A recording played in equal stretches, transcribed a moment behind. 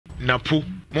Napo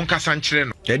monkasa nkyere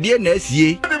no Yede na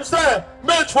asie Him say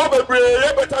make for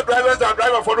better drivers than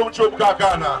driver for them chop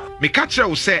Ghana. me ka kyerɛ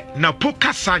wo sɛ Napo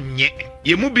kasa nye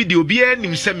ye mu bi de obi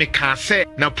anim sɛ me ka sɛ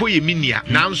Napo ye minia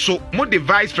nanso mo the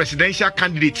vice presidential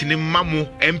candidate ne mamo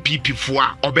MPP fo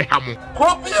a obeha mo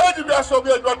Kofi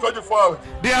Addo 24 hours.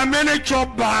 There are many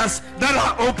job bars that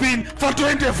are open for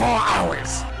 24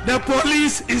 hours. The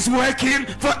police is working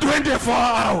for 24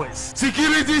 hours.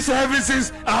 Security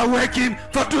services are working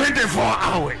for 24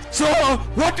 hours. So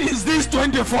what is this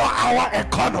 24-hour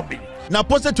economy? Now,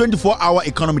 post a 24-hour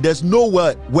economy. There's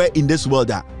nowhere where in this world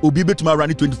that will be able to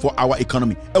run a 24-hour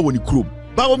economy. When you crew,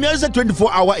 Bawumia is a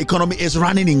 24-hour economy is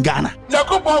running in Ghana. Hey,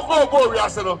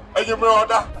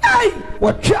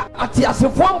 what at the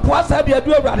Asafon Pasa be a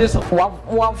do radisson?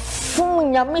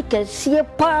 Wafunya make a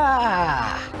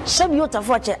pa. Some you to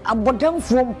watch a bottom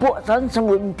from port and some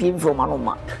women pin from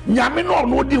Manoma. Yamino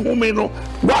no di humino.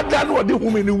 What done what the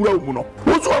woman in Romuno?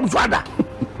 What's wrong, Father?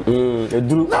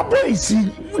 Now, please,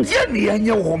 Jenny and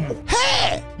your home.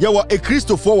 Hey, you were a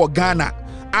Christopher Ghana.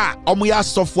 Omuya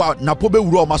software na pobe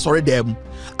wuro masore dem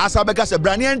asabeka se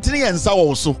brani entini ensa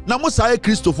wo so na mo sae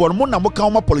Christopher mo na mo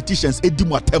kan ma politicians edi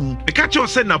mo atem me ka kyerɛ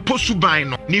sɛ Napo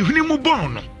suban no ne huni mu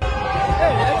bon no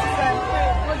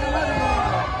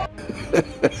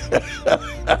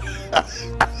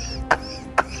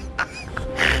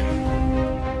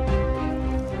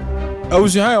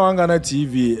GhanaWeb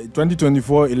TV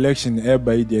 2024 election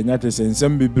by the United States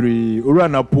Bebre Ura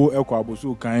Napo ekwa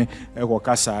abosu kan ekwa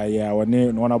kasa ya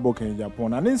wone no na boka Agyapong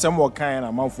na nsem wo kan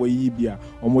na manfo yi bia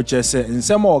omo kyese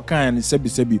nsem wo kan ne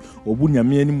sebi obu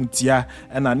nyame ani mutia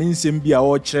na nsem bia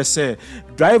wo kyerese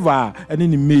driver ani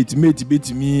ni mate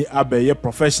betimi abaye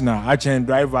professional achen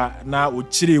driver na o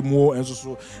kyire mu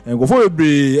ensoso ngofo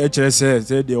bebre kyerese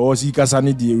se de o si kasa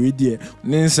ne de we de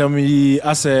nsem yi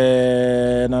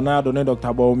ase nana do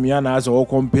Dr. Bawumia na aso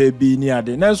compare bi ni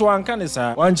ade nanso anka ne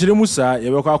sa wankyere mu sa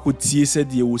ye bekọ akotie se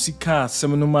de wo sika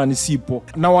asem no ma ne sipo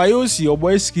na Wayoosi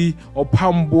oboeski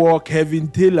Opambour Kevin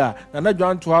Taylor na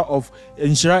Jantuah of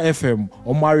Inshira FM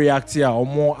omo react a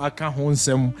omo aka ho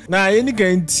nsem na ye ni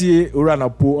kan tie ora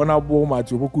Napo onabo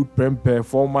Matthew Poku Prempe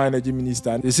former energy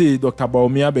minister they say Dr.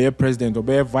 Bawumia be president or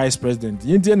be vice president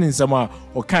yintie ne nsem a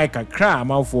o kai kakra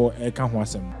amanfo eka ho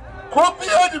asem Kofi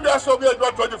Addo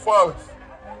 24 hours.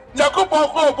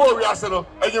 Yakupon go we asero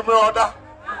enyime oda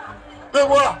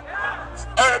bewa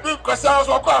bi kwasa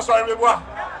so kwa sorry bewa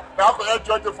na ko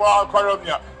 24 hour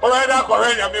koromia o we na ko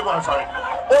henya me bo sorry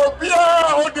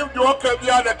obia odim di o ka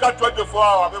bia na ka 24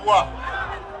 hour bewa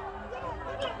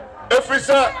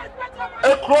efisa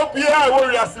ekrobia wo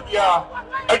we asibia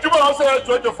aduma o say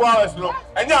 24 hours no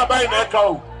enya abai na ka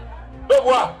o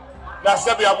bewa na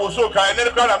sebi aboso kan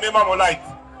ne ka na me ma mo light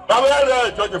na we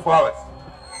 24 hours.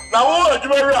 Now, what do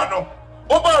you know?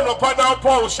 Oba no partner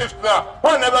Paul shift now.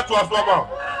 One never to us about.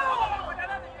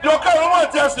 You can't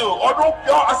tell you, or don't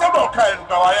I said, okay,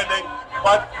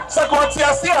 but Sarkodie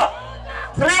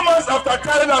 3 months after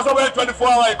carrying us over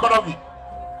 24-hour economy.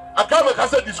 I can't make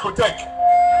us a discotheque.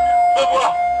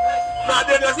 Now,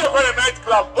 then there's a very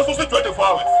nightclub, also 24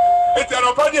 hours. It's an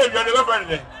open day, you're never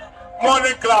very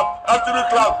morning club, afternoon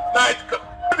club, night club.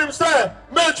 Him say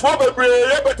make for better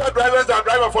drivers than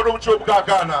driver for them chop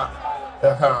Ghana.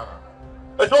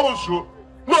 It's all true.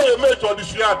 No, you make all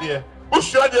this year there. Who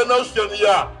share the announcement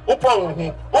here? Opambour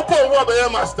be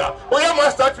master. Oh, your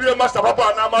master, three master,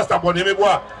 papa, na master, boni me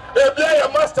boy. If they are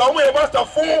master, we are master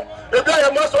four. If they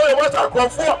are master, we are master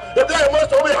comfort. If they are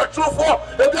master, we are true four.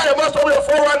 If they are master, we are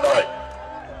 419.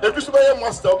 If you are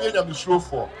master, we are the true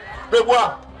four. Me boy,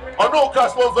 I know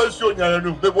cast one version,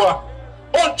 you me boy.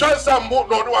 On chance some no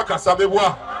wakasa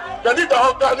beboa. Ya need the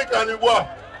organic and beboa.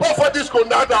 Go for this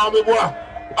konada beboa.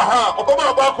 Aha,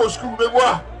 Obama Bako school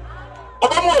beboa.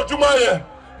 Obama Jumaye.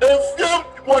 If you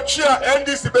watch here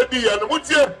NDC baby and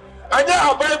mutie. Anya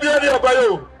abaye bi ani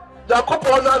abayo. Jacob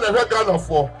ona na hwe Ghana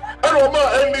for. And Oma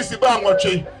NDC ba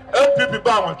watchi. MPP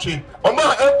ba watchi. Oma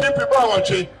MPP ba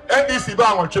watchi. NDC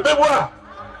ba watchi beboa.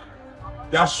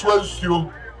 Ya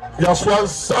swansu. Ya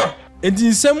swansa. Enti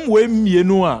nsem we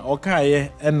mienu a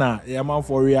okaye na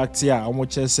yamanfo react a omo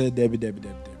chese debi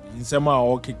nsem a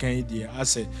okekan die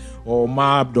ase o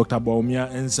ma Dr. Bawumia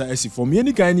ensa asifom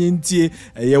yeni kan ni ntie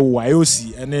eye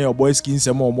Wayoosi ene oboeski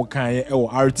nsem omo kan e wo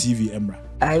RTV emra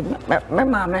ai me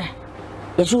mama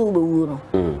yesu be wu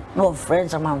no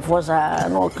friends amanfo sa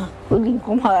no ka odi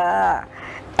nkoma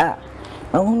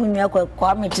ahunu mi akwa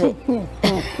kwamete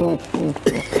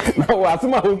no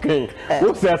asuma okay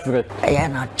who says it ya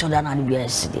na choda na bi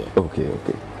aside okay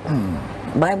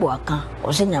Bible aka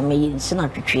o se nyame yin sina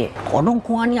twetwe ono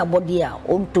nko ani abodi a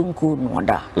ontonko no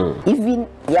da even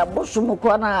ya bosom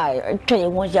kro na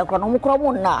twen won sia kro no mkro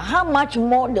mo na how much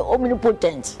more the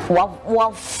omnipotent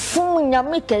wa fum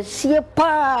nyame kese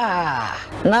pa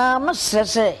na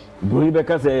masese Buri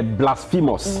beka say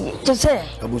blasphemous to say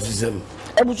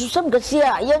ebususem kese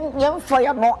a yen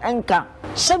fire no enka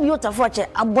Some youth are watching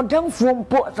a bottom from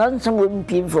port and some women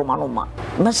pin from Anoma.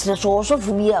 Master so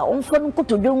for me, on phone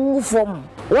to do from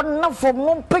one not from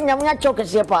one penny of your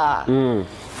chokers. The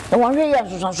one way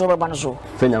as so Banaso.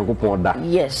 Fenyango Ponda.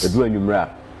 Yes, the doing you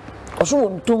rap. Also,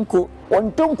 one tunko,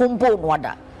 one tunko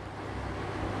wada.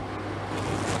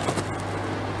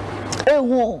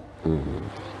 Oh,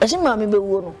 as a mammy be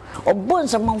one or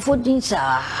bones among 14, sir.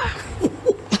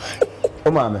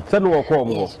 Oh, mamma, send no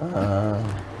call.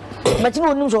 But you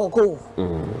won't so cool.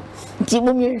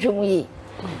 Timmy to me.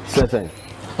 Certain.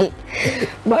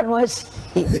 But was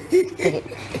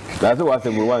that's what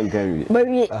we want carry.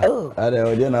 Maybe oh, I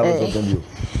don't know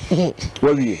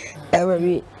what you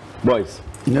every boys.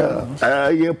 Yeah,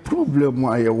 a problem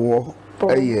why you war.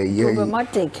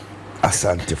 Problematic.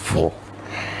 Asante for.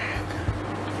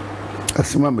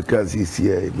 Asima because he's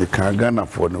here, the Ghana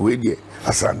for no way.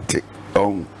 Asante.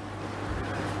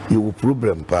 You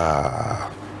problem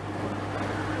pa.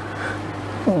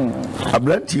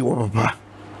 Ablanti wa papa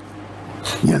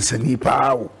yansani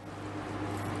pa o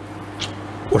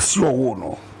wasi owo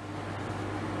no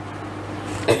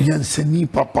yansani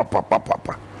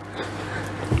papa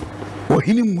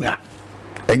ohini mu a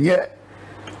enye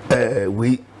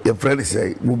we your friend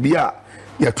say mu bia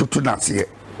ya tutu nase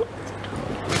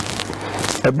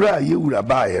ebra ye wura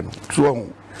baaye no so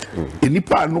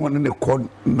enipa no ne ko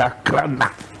na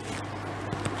krana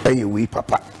eye we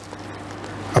papa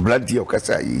Ablanti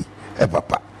okasa yi e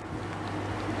papa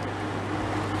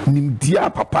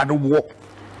nimdia papa no wo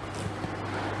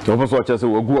so for so chese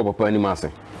wo gu papa ni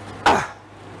mase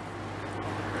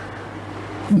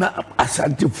na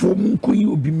asante fom ko yi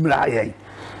obi mra ye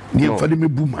ni fa de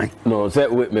mebu man no say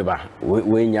me ba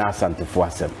we nya asante fo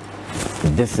asem.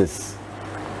 This is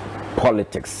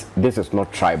politics, this is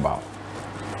not tribal.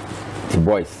 The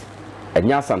boys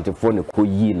enya asante fo ne ko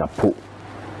yi na po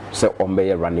say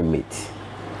ombe running mate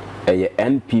a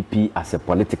NPP as a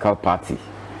political party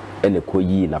and a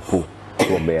koyi na po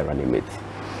to bear animate.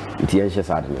 It is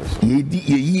sadness.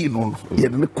 Ye no, ye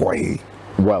no koi.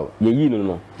 Well, ye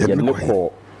no, ye no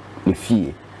call the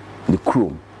fee, the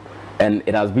crew, and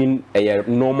it has been a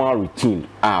normal routine.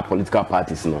 Political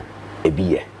parties no, a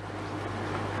beer.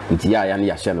 Ntia yani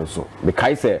ya shano so.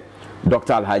 Because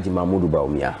Dr. Alhaji Mahmoud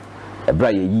Bawumia, a bra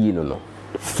ye no,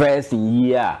 first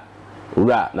year,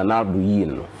 ura na na do ye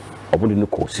no. No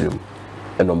costume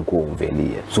and I'm going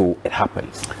very so it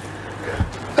happens.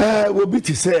 Will be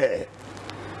to say,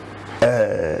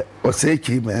 or say,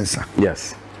 Mensa.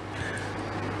 Yes.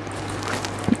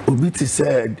 Will be to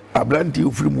say, a brand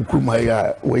new from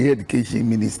Mukumaya, where education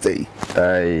minister.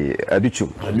 I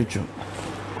do.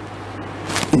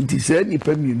 It is any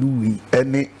penny Louis,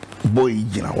 any boy,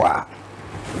 Jinawa.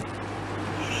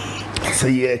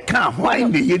 Say, can't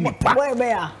find the any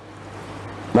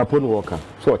Napo Walker.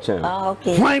 So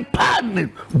okay. My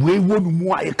partner, we won't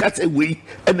more. I can't say we,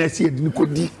 and I said,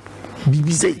 Nicodi,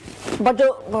 BBC. But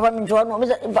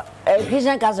Papa,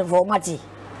 Christian Castle for Matty.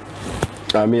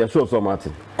 I mean, I saw so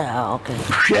Martin. Okay.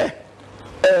 Share,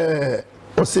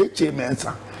 or say,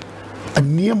 Mensa, a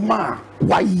near ma,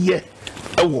 why ye,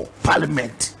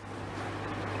 Parliament.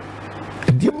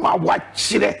 Dear ma, what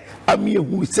chile, I mean,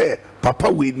 who say, Papa,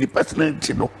 we need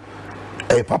personality, no,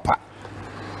 Papa.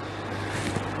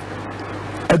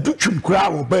 A duchum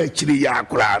crowd by chili ya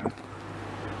crowd.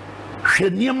 She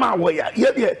near my way, yet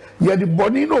the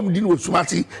bonino didn't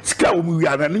smati, scow me,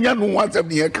 and you know what of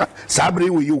the eka, sabre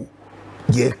with you.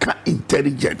 Ye can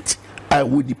intelligent, I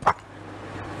would depart.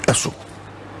 So,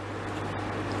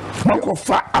 Marco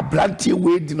far a blanty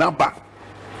way the number.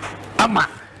 Ama,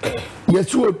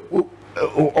 yes, you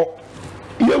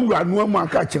run one more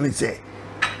catching say,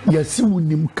 yes, you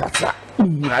nim kata,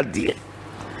 dear.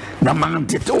 The man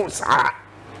details are.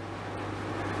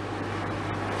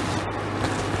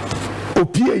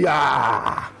 Opie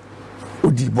ya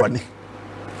odi bone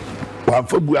wa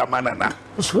fabu amanana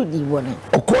so di bone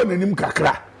okọ nanim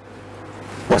kakra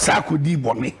wa Sarkodie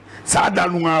bone sa da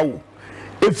no awo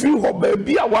efiri ho ba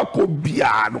bia wakọ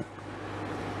bia no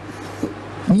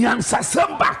nyansa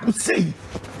samba ku sei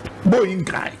boy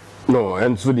nkai no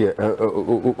and so the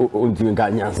unti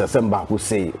nkai nyansa samba ku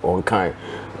sei on kai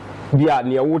bia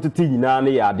ne wotete nyina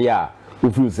ne yade a we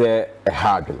feel say a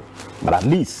hard but at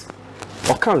least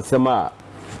I can't say ma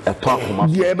a talk from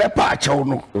yeah, be pacho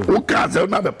no. O kaze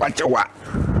na be pacho wa.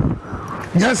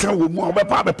 Nyansa wo mu be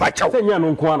pa be pacho. Say nya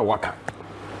no nko an waka.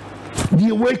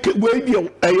 The way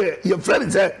your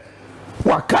friend say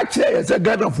waka kire ye say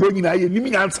Ghana fo nyina ye nim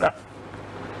nyansa.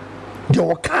 The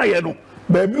waka ye no,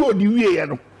 baby odi wie ye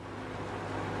no.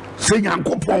 Say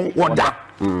Nyankopon woda.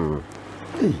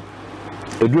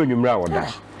 Edu enwumra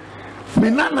woda. Me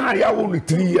nana ya wo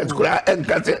 3 years kura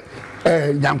enka say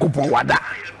Nyankopon woda.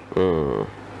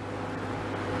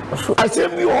 I say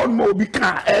me on mo bi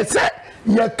kan say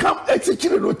ye come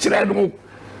echichire no kire no.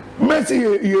 Messi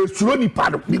ye suro ni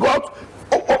pad because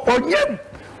onye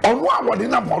onu awode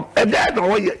na bon e dey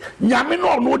no ye nyame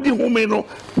no no di home no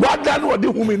wada no di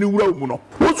home ni wura mu no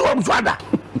wo so am so ada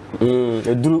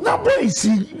eduru na boy si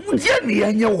ye ni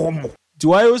enye wo mo ti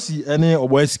Wayoosi ene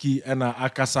Oboeski na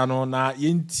akasa no na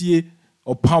yentie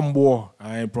Opambour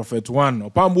Prophet 1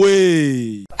 Opambour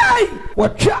ai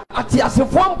watwa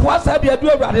atiasefo mpo asa de adu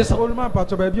awurade so oluma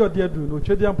pacho ba bi odi adu no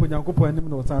twedi ampo Nyankopon anim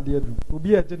na osan de adu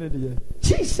obi e gene de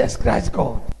Jesus Christ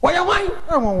God waya wan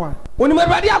enwon oni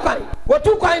mabadi akwan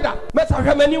watu kwan da mesa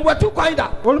hwemani watu kwan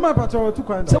da oluma pacho watu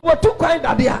kwan da se watu kwan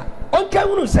da de a onka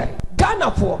hunu se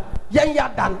Ghana fo yen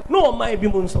yadan no man bi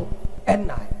mu nso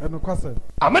enna eno kwase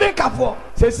America fo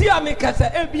se si America se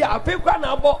e bi afekwa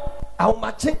na abo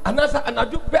awmache anasa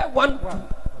anadu be 1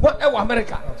 what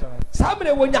America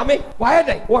samre wo nyame waye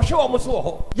den wo hwe omo so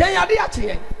ho yen ade ache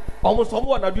yen omo so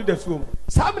mo na du da suom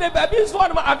samre baby so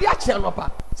na ade ache anopa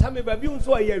samre baby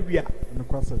so ya wia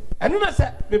enu na se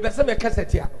me bese me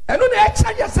kasetia enu na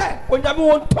echa je se onyame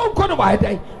won tonko no waye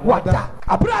den wada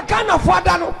abra Ghana fo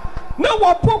ada no na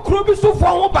wo pokro bi so fo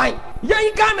ho ban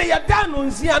yen Ghana ya da no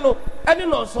nsia no ene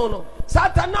no so no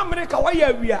satan America waye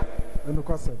wia enu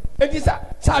kwase edisa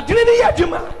sa dwene ni ya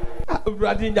dwuma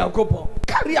Brother Nyankopon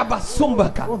carry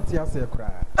abasombaka onti ase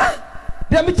kra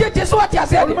dem cheche so ati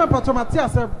ase oluma pacho mati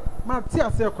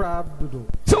ase kra dodo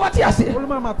so ati ase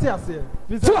oluma mati ase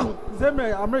so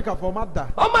zemre America for mada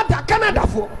o mada Canada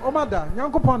for o mada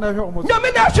Nyankopon na hwe omo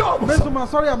nyame na hwe omo mesuma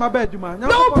sorry am abaduma no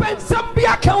pensam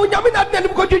bia ka o nyame na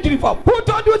nanim ko dwudwiri fam who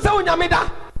told you say o nyame da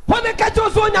wona ka cho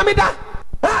so o nyame da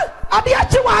ade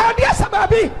achi wa ade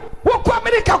asababi wo ko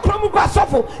America krom kwa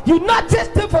sofo United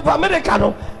States of America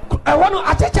no I want to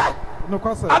achecha no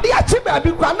kwase ade achi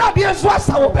baby kwa na ade so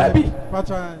asawo baby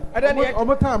pacha ade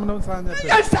omo time no sanya pe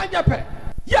yes sanya pe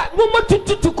ya mo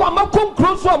matututu kwa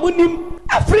makonkro so amunim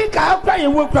Africa akra ye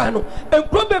wo kra no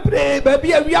enkro bebre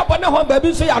baby awia bone ho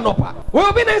baby so ya nopa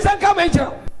wo bi na sanka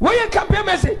menchira wo ye campaign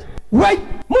message wai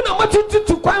muna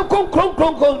matututu kwa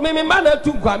konkron me ma na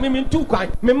tu kwa me tu kwa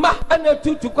me ma na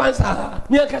tu kwa sa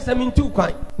me akasa me tu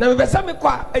kwa na me besa me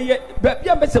kwa baby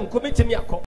ambesem ko metimi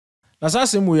akọ na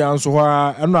sase mu ya nso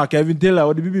ha eno a Kevin Taylor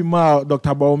odi bibi ma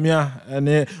Dr. Bawumia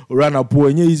ene Napo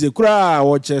enye ize kura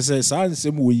wo chese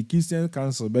sanse mu yi Christian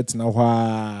Council bet na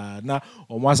hwa na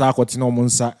omo asa akoti na omo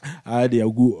nsa ade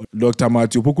agu Dr.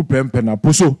 Matthew Poku Prempe na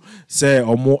poso se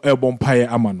omo ebompaye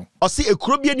amano osi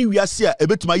ekrobie ni wiase a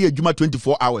ebetuma ye adwuma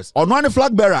 24 hours ono ane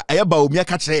flag bearer eye Bawumia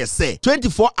ka kire say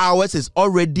 24 hours is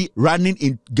already running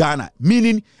in Ghana,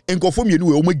 meaning enkofo mienu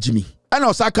we omo jimi. And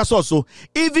also,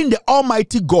 even the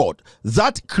Almighty God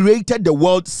that created the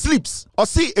world sleeps. Or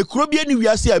see, a Caribbean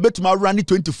University, I bet to run the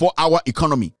 24-hour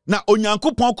economy. Now,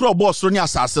 Onyankopon kro boss Ronya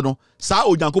Sasano, Sa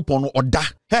Onyankopon or da.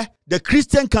 He, the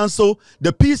Christian Council,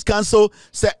 the Peace Council,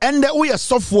 say, and we are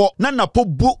software, Nana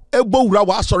Pobu, Ebo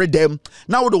Rawa, sorry, them.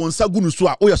 Now, the one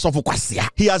Sagunusua, we are software Kwasia.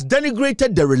 He has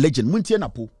denigrated the religion. Muntie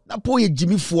Napo. Napo ye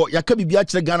Jimmy for, Yakabi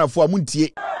Biachre Ghana for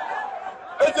Muntie.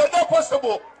 It's not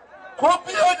possible.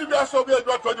 Kofi Addo so be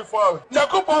 24 hours.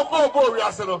 Yakupon ko bo wi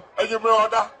ase no, enyi me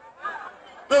oda.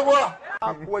 Me wa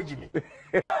akwa jimi.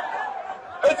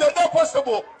 It's not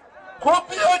possible.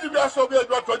 Kofi Addo so be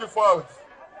 24 hours.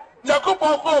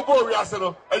 Yakupon ko bo wi ase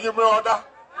no, enyi me oda.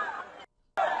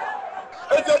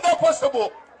 It's not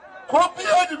possible. Kofi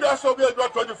Addo so be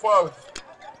 24 hours.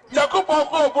 Yakupon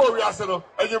ko bo wi ase no,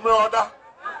 enyi me oda.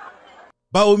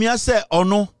 Bawumia say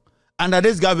ono under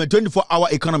this government 24-hour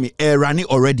economy running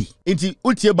already. Inti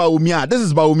utie Bawumia. This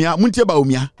is Bawumia. Muntie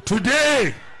Bawumia.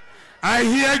 Today, I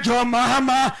hear John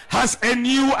Mahama has a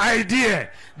new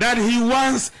idea that he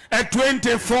wants a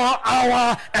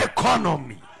 24-hour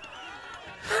economy.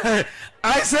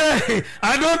 I say,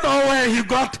 I don't know where he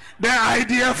got the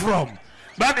idea from,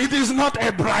 but it is not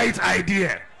a bright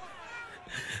idea.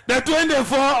 The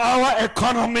 24-hour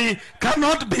economy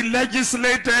cannot be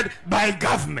legislated by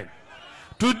government.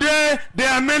 Today, there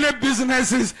are many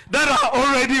businesses that are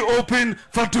already open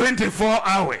for 24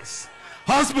 hours.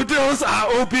 Hospitals are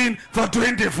open for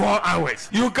 24 hours.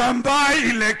 You can buy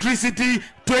electricity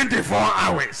 24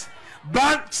 hours.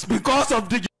 But because of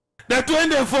the The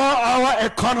 24-hour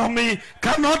economy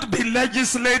cannot be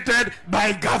legislated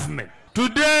by government.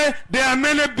 Today, there are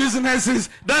many businesses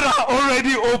that are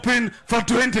already open for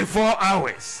 24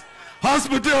 hours.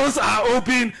 Hospitals are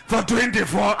open for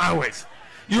 24 hours.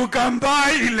 You can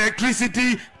buy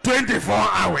electricity 24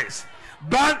 hours.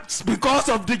 Banks, because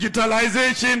of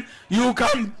digitalization, you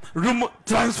can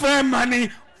transfer money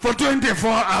for 24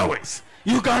 hours.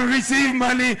 You can receive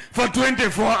money for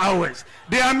 24 hours.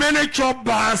 There are many chop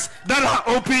bars that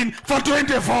are open for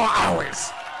 24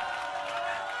 hours.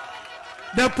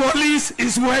 The police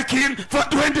is working for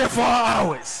 24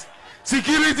 hours.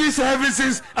 Security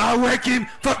services are working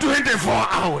for 24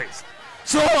 hours.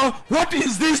 So what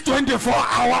is this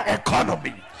 24-hour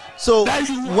economy? So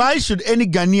why should any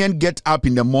Ghanaian get up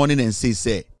in the morning and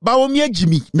say, Bawumia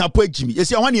Jimmy, Napo Jimmy, you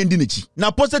see, I want to end it.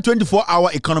 Now, post a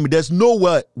 24-hour economy. There's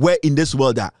nowhere where in this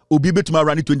world that will be able to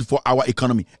run a 24-hour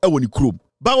economy.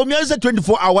 Bawumia's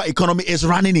 24-hour economy is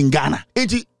running in Ghana.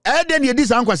 These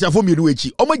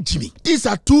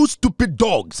are two stupid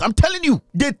dogs. I'm telling you.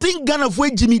 They think Ghana for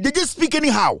Jimmy. They just speak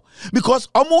anyhow. Because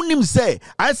Omonim say,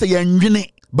 I say,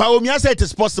 Bawumia said it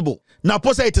is possible.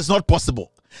 Napo say it is not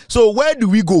possible. So where do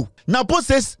we go? Napo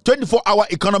says 24-hour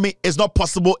economy is not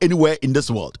possible anywhere in this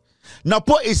world.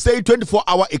 Napo is saying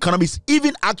 24-hour economy is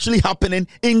even actually happening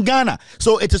in Ghana.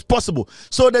 So it is possible.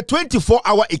 So the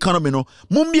 24-hour economy, no,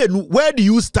 where do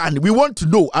you stand? We want to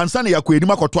know.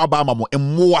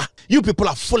 You people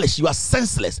are foolish. You are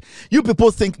senseless. You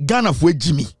people think Ghana for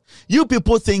Jimmy. You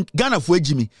people think Ghana for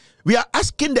Jimmy. We are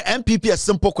asking the MPP a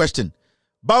simple question.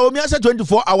 Bawumia's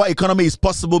 24-hour economy is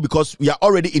possible because we are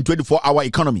already in 24-hour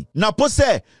economy. Napo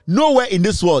say nowhere in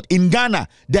this world, in Ghana,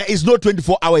 there is no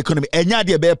 24-hour economy.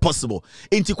 Possible.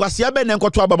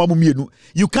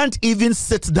 You can't even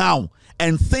sit down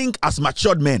and think as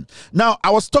matured men. Now,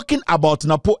 I was talking about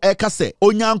Napo Ekase.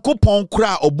 Onyankopon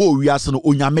kra obo wiase no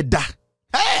onyameda.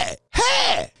 Hey!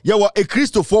 Yawa a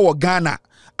Christopher wa Ghana.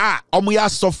 Omuya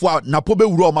software Napo be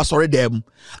wuro ma sore dem.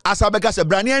 Asabeka se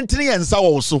brane antini yensa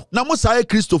wo so. Na mo sae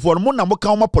Christopher mo na mo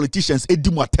kan politicians edi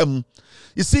mo atem.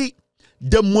 You see,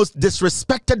 the most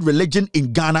disrespected religion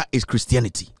in Ghana is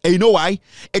Christianity. And you know why?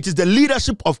 It is the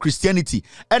leadership of Christianity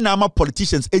and our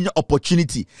politicians any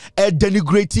opportunity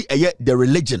denigrate the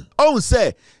religion. Oh,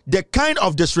 say the kind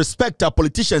of disrespect that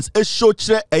politicians show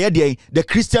the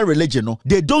Christian religion, no,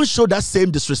 they don't show that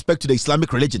same disrespect to the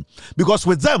Islamic religion. Because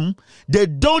with them, they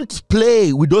don't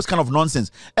play with those kind of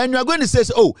nonsense. And you are going to say,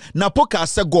 oh, Napo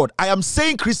say God. I am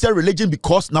saying Christian religion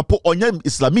because Napo onyem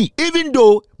Islami. Even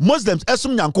though Muslims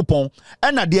esum nyankopon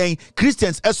and again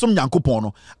Christians esum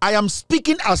nyankopon, I am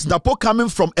speaking as Napo coming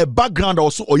from a background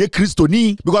also oye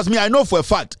Christoni, because me I know for a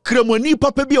fact kremoni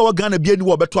papa bi o Ghana bi ani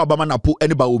wo beto abama Napo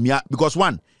ene Bawumia, because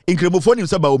one in kremofoni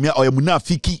say Bawumia or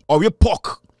munafiki or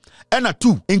pork. And a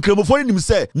two, in Kremofoni him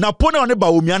say, Napo na one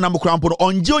Bawumia na mukrampo no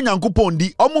onje onyankopon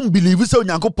di omum believe say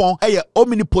onyankopon eye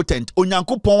omnipotent,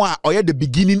 onyankopon a the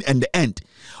beginning and the end.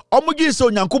 Omugi say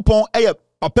onyankopon eye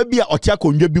papa bia otia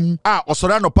konwa bim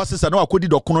osora no passes na akodi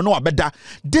dokono no abeda.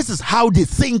 This is how they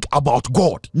think about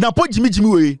God. Napo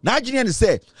jimi we na agene ne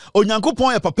say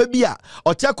onyankopon e papa bia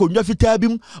otia konwa fitaa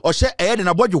bim ohye eye de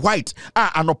na bodwe white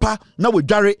anopa na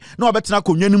wedware na obetena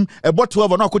konwa nim ebo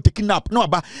 12 na akoteki nap na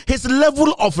aba. His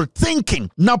level of thinking,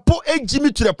 Napo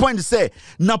ejimi to the point to say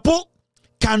Napo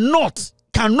cannot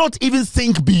even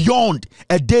think beyond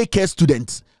a daycare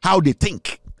student how they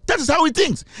think. That is how he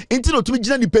thinks. Intino to me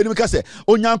jina ni pedimika say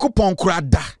onyankopon kura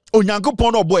da.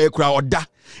 Onyankopon no boy kura oda.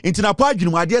 Intina pa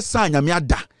adwunu ade sa nyame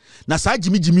ada. Na sa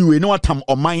jimi we na watam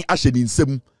oman ahye ni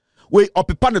nsem. We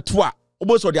opepa ne to a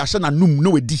oboso de ahye na num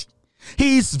no wedi.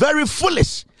 He is very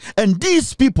foolish. And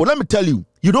these people, let me tell you,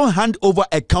 you don't hand over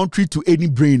a country to any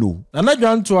brain. Nana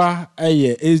Jantuah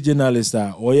is journalist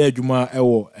or Juma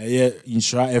ewo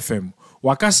Inshra FM.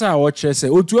 Wakasa watch say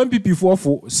o 2 MPP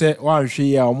for say wan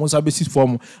hwe ya almost abesit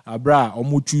form abra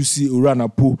omo choose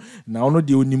Napo na ono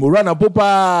de onimo Napo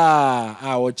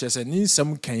pa watch say ni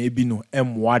nsem kan e bi no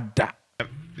emwada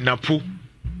Napo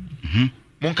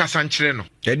monkasa nkyere no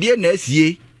de na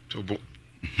asie tobo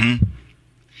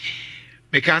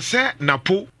meka say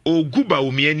Napo ogu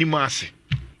Bawumia anim ase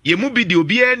ye mu bi de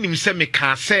obi anim say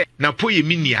meka say Napo ye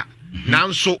minia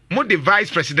nanso mo the vice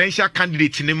presidential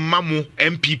candidate ni mamo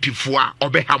MPP fo a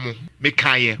obehamo me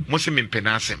kaye mo se me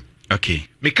mpenasem. Okay,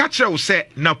 me ka kire wo se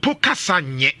Napo kasa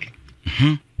nye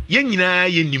ye nyina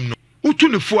ye nim no utu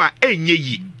ne fo a enye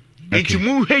yi enti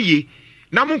mu hweye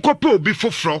na mo nkope obi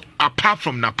foforo apart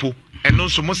from Napo eno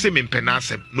so mo se me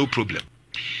mpenasem, no problem.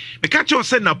 catch you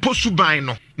say Napo suban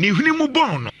no ni huni mu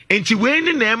bon no enti we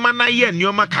ni na ema na ye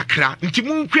nneoma kakra enti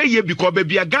mu nkwa ye because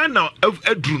baby Ghana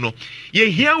adru no ye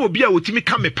hia obi a wotimi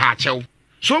ka me pa achew.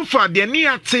 So far the ni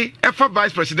ate efa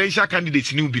vice presidential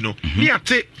candidate ni bi no ni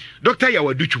ate Dr.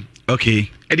 Yawaduchu.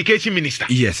 Okay. Education minister.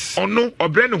 Yes. Ono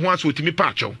obrene ho aso wotimi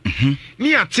pa achew.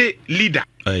 Ni ate leader.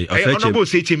 Honorable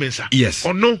Sechi Mensa. Yes.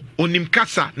 Ono onim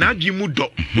kasa na adwimu do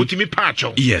wotimi pa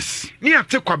achew. Yes. Ni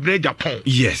ate Kwabena Agyapong.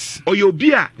 Yes.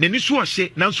 Oyobi a nani so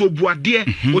ohye na so obuade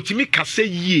wotimi kasa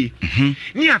yie.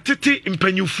 Ni atete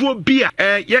mpanyufuo bi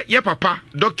a ye papa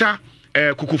Dr.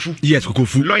 Kokofu. Yes,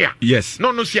 Kokofu. Lawyer. Yes.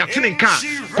 No si atene nka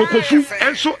Kokofu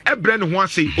enso ebre ne ho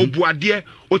ase obuade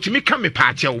otimi ka me pa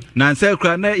achew. Na nse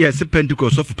kra na yes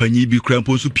Pentecost of panyi bi kra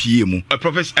mpo so pie mu.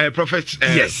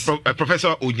 Yes.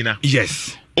 Professor Onyina.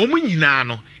 Yes. Omu nyina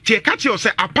no tie ka che o se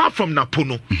apart from Napo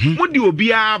no mo di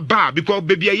obi a ba because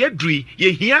baby a yedri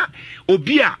ye hia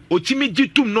obi a otimi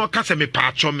gitum no ka se me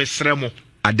pa achew mesre mo.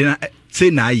 Adena say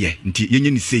na aye nti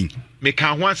yenye ni sei. Me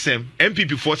ka ho asem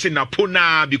MPP for say Napo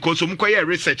na because omkoye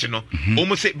research no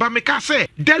omo say ba me ka say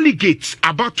delegates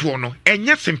about no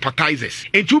enye sympathizers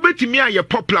enti obetimi aye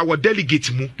popular wo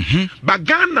delegates mu ba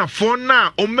Ghana for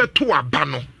na ometo aba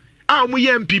no a omo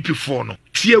ye MPP for no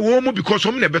tie wo mu because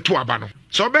omo na beto aba no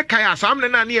so be kai asam na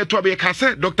na eto aba ka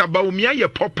say Dr. Bawumia ye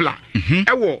popular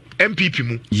ewo MPP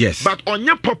mu. Yes, but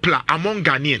onye popular among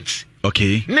Ghanaians.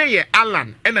 Okay. Na ye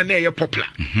Alan ena na ye popular.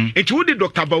 Enti wo di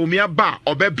Dr. Bawumia ba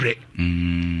obebre.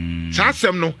 Sa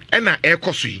asem no ena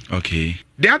ekoso yi. Okay.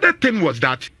 The other thing was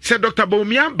that said Dr.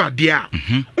 Bawumia ba dia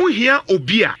ohia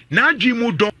obi a na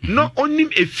adwimu do no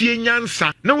onim efie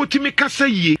nyansa na otimi kasa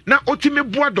yie na otimi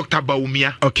boa Dr.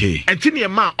 Bawumia. Okay. Enti ne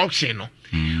ma option no.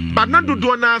 But na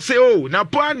do na say oh na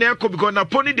po na eko because na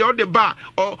po ni the other bar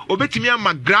or obetimi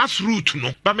ama grassroots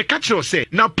no but me catch you say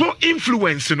na po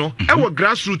influence no e wo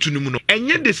grassroots no mu no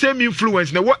enye the same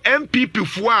influence na wo MPP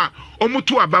fo a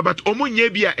omuto aba but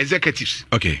omunye bia executives.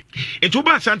 Okay. Into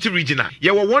ba Ashanti regional ye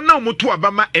wo won na omuto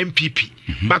aba ma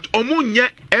MPP but omunye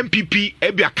MPP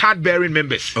e bia card bearing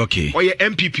members. Okay. Or ye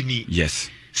MPP ni. Yes.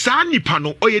 Sa nipa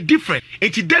no oye different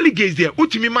enti delegates there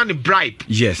utimi man bribe.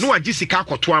 Yes. No agisika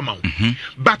akoto ama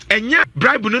but enye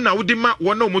bribe no na wode ma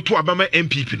wona omoto abama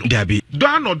MPP no dabi do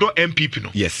anodo MPP no.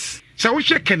 Yes. So we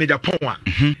check Japan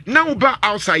na uba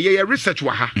outside ye research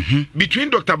wa ha between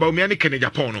Dr. Bawumia and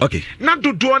Japan no. Okay. Na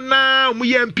dodo na mu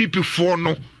ye MPP for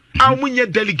no a mu nye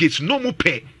delegates no mu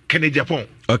pe Japan.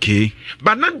 Okay.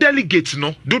 But not delegates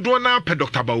no dodo na pe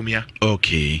Dr. Bawumia.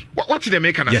 Okay. What did they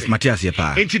make? Yes, Matthias ye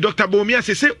pa. Enti Dr. Bawumia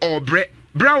say obre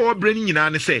bra obre ni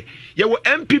nyina ne say ye wo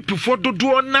MPP for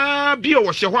dodo na bi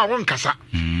o hye ho a won kasa.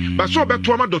 But so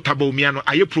beto ma Dr. Bawumia no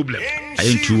aye problem.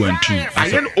 Aye 2 and 2.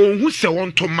 Aye onhu se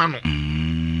won to ma no.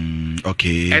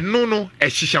 Okay. Eno no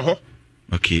ehihye ho.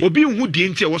 Okay. Obi hu die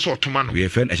nti e wo so otoma no. We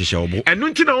friend ehihye obo. Eno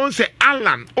nti na won say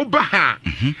Alan obaha.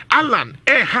 Alan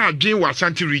ha dwen wa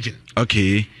Ashanti region.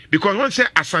 Okay. Because one say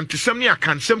Asante sem ne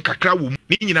akansem kakra wo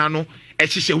ni nyina no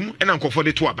ehihye hu na nkofo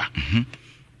de to aba.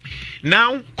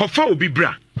 Now kofa obi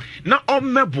bra na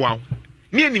ommeboa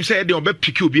ne anim say de oba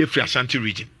pick obi afri Ashanti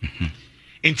region.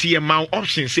 Enti ye ma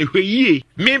option say hweye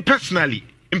me personally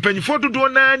mpanifo dodo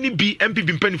na ni bi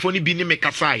MPP mpanifo ni bi ni me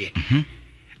kasa ye.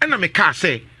 Na me ka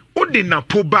say o de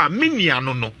Napo ba menia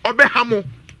no no obehamo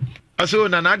aso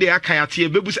na na de akayate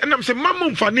ebebus enam say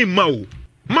mammo mfa ne ma o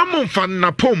mammo mfa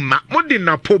Napo ma mo de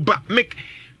Napo ba make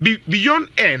beyond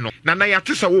air no na na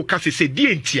yate sa wo ka se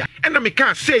die ntia na me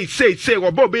ka say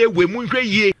obo be we mu hwe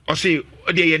yie o say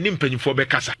de ye ni mpanifo be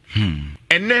kasa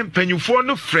enne mpanifo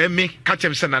no frɛ me ka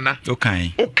chem se nana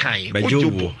okay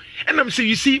ojobo enam say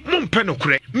you see mo mpa no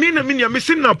kure me na me nia me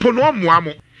se Napo no omoa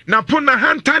mo Napo na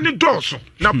hanta ni doso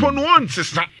Napo no on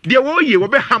sisa de wo ye wo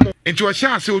be hamo enti wo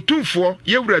sha se otumfo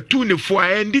ye wura tu ne fo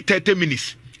a endi 30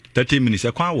 minutes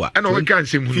e kwa wa ana wo kan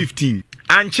sem 15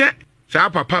 anche sa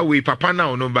papa we papa na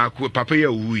ono ba ku papa ye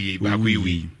wuye ba ku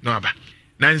yi no aba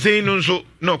na nsen no nso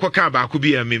na okoka ba ku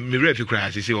bi me refi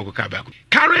kra se okoka ba ku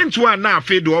current one na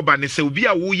afi do oba ne se obi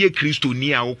a wo ye Kristo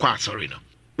ni a wo kwa sorry no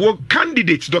wo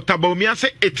candidate Dr. Bawumia say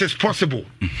it is possible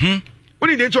when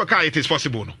you dey talk it is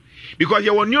possible no because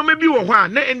you want maybe wo ho a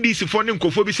na NDC for ne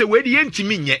nkofo bi say we dey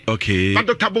ntimi nye. Okay. But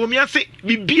Dr. Bawumia say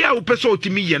bibia wo pese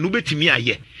otimi ye no betimi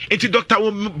aye. Enti Dr.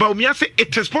 Bawumia say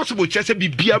it is possible che say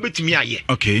bibia betimi aye.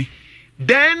 Okay.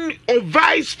 Then o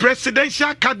vice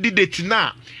presidential candidate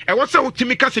na e wo say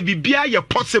otimi ka say bibia ye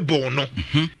possible no.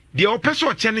 The o pese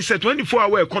o che ne say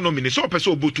 24-hour economy ne so o pese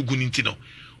obotu gu nti no.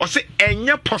 O say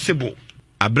enye possible.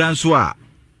 Abranso a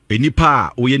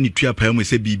enipa oye ni tua pa mu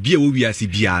se bibia wo wiase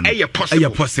bia no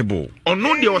possible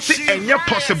ono de o se enye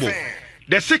possible.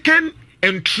 The second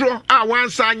entro a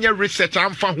wansa anya research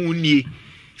amfa ho nie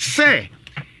say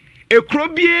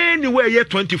ekrobie ni we ye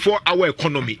 24-hour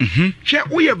economy hwe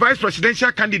wo ye vice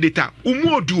presidential candidate a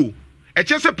umuoduo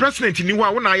echese president ni ho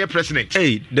a wo na ye president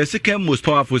the second most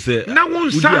powerful say na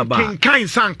won san kenkan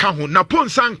san ka ho na pon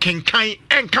san kenkan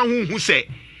enka ho say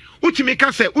utimi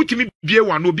ka say utimi bie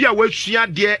wa no bi a wasua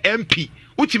de MP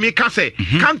utimi ka say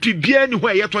country bie ni ho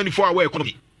ye 24-hour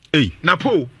economy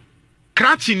Napo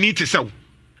krati ni te say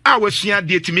a wasua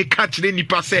de timi ka kire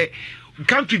nipa say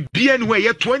country bie ni ho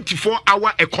ye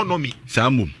 24-hour economy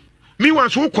samum me wan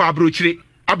so ko abrochire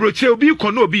obi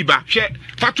ko na obi ba hwe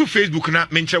fatu Facebook na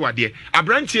menche wade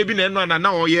abrantie bi na eno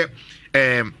na oye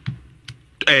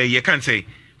ye can say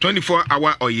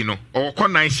 24-hour or you know or ko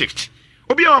 9 shift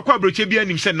obi a kwa abrochie bi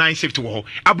anim say 9 shift wo ho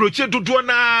abrochie dodo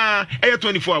na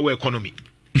 24-hour economy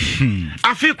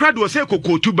afi Kwadwo say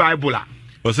kokotu bible a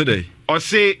o say dey o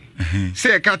say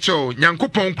say ka cho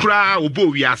nyankopon kura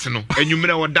obo wiase no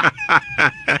enwumre woda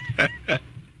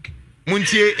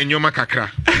muntie enyoma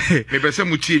kakra me bese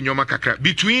mutie enyoma kakra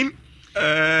between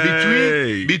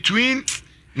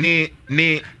ne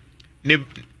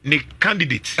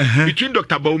candidate between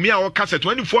Dr. Bawumia or Kasa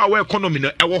 24-hour economy no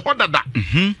e wo hodada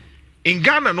in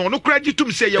Ghana no kura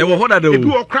gitum say ye wo hodada e bi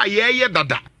wo kra ye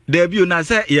dada there be na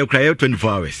say ye kra 24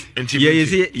 hours ye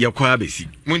say ye kwa besi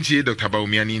muntie Dr.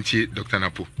 Bawumia ni ntie Dr.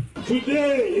 Napo.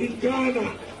 Today in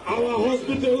Ghana our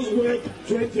hospitals work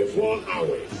 24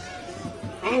 hours.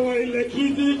 Our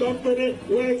electricity company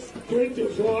works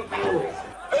 24 hours.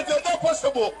 It is not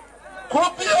possible.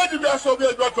 Kofi Addo be so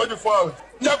be 24 hours.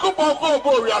 Yakubon ko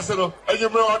bo wi asero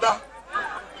enyimre oda.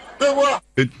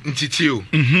 Ntitio.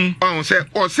 On say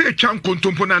o say twan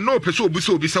kontompo na no pese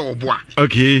obi se oboa.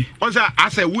 Okay. On say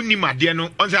ase wuni made no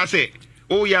on say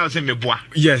oh ya say meboa.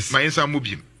 Yes. My answer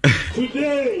mobim.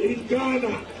 Today in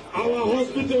Ghana our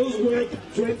hospitals work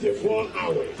 24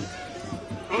 hours.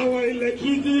 Our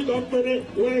electricity company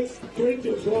works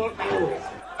 24 hours.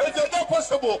 It is not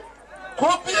possible.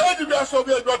 Kofi Addo be so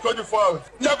be 24 hours.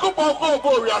 Yakubon ko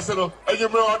bo wi asero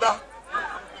enyimre oda.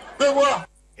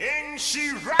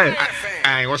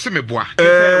 I was me boa.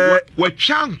 What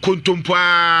chan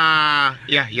kontompa.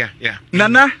 Yeah.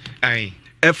 Nana. Aye.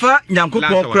 Efa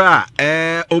nyankopon kra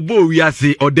obo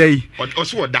wiase odai.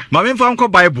 Oso oda. Ma me fa nko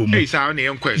Bible mu. Hey sa na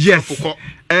enko. Yes.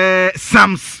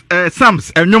 Psalms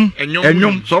enyum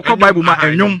so ko Bible ma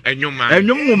enyum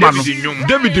ngoma no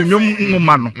David enyum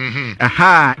ngoma no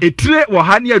aha etire wo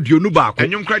ha ne aduonu ba ko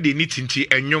enyum kra de ni tinti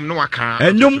enyum no waka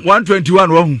enyum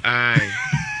 121 wo hu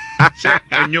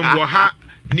enyum wo ha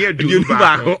ne aduonu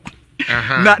ba ko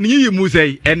na ni yi mu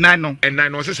sei enan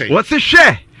no se sei wo se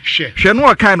hwe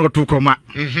no kan no to koma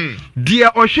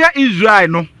dia o hwe Israel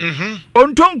no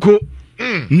ontonko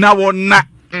na wona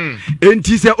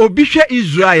enti se obi hwe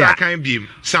Israel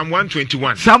Psalm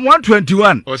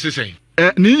 121 o se say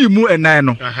ni yimu enan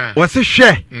no o se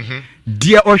hwe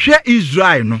dia o hwe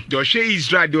Israel no de o hwe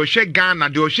Israel de o hwe Ghana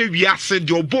de o hwe wiase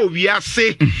de obo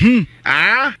wiase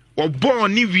obo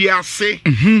ni wiase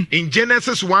in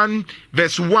Genesis 1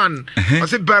 verse 1 o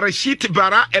se Bereshit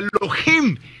bara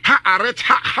Elohim ha aret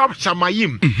ha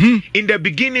shamayim in the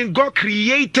beginning God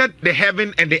created the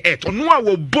heaven and the earth onu a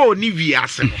obo ni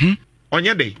wiase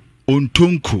onye dey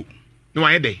ontonko no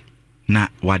aye dey na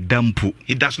wadampo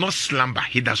he does not slumber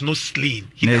he does not sleep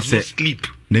he does not sleep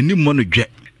nani mo no dwe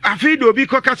afi do bi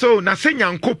koka so na se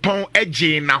nyankopon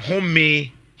eje na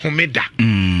homeda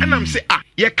and am say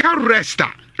ye can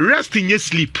rest in your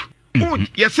sleep oh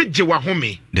yes je wa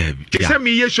home say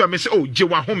me yesu am say oh je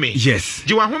wa home yes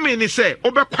je wa home ni say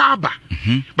obekwa aba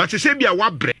but say bia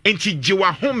wabre enti je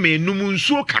wa home num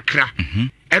nsuo kakra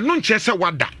eno nche se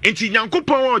wada enti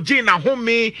nyankopon oje na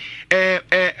home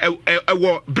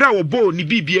wo bra wo bo ni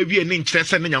bibia wie ni nche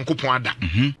se nyankopon ada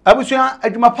abusua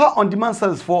adwumapa on demand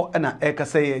service for na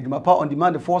ekase adwumapa on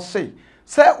demand for say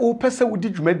o pese wudi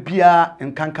dwuma bia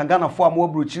nkankangana fo am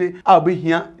wabrochire a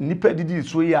obehia nipa didi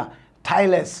so ya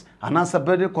tilers anasa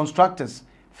building constructors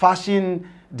fashion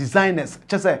designers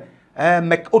chese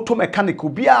auto mechanic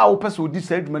bia o pese wudi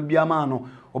sa dwuma bia ma no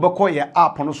obekọ ye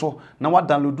app no so na wa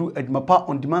download adwumapa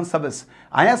on demand service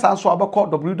ayesa so abekọ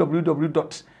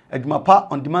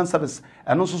www.adwumapa-on-demand-service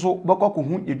eno so obekọ ko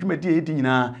hu adwumadi edi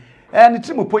nyina ni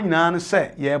trimopo nyina no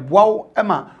se ye boawo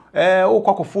ema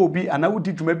okokofo obi ana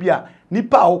wudi dwuma bia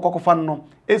nipa okokofa no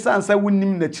esansa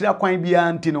wunim na kira kwan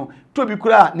bia nti no to bi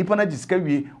kura nipa na gisika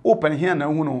wie open here na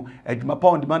hu no adwumapa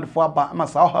on demand fo aba ama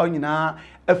sa ha nyina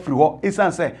afiri ho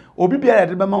esan say obi bia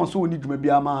de be ma so oni dwuma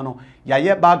bia ma no ya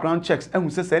ye background checks ehun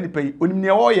se ni pay onim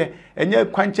ne wo ye enye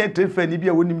kwanche trefa ni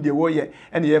bia onim de wo ye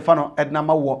ene ye fa no edna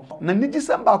ma wo na ni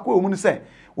gisem ba ko omu ne say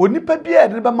onipa bia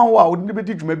de be ma wo a odi be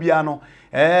di dwuma bia no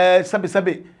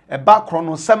sebe background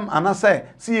no sem anase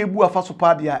si ebu afa so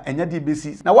pa dia enya de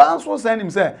besi na wan so say nim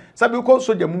say sabe ko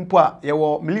soja mumpo a ye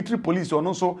wo military police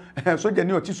ono so soja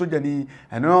ni ochi soja ni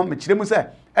eno me kire mu say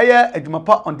eye adwuma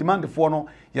pa on demand for no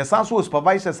ye san so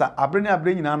supervisors a abre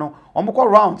nyina no omko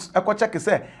rounds check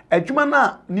say adwuma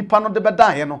na nipa no de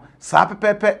bedan ye no sa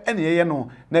pepepe ene ye no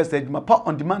na say adwuma pa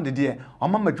on demand de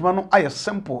omama adwuma no aye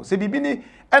simple say bibi ni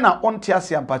ena onte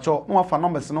ase ampacho no wafa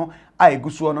numbers no aye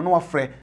gusuo no no wafre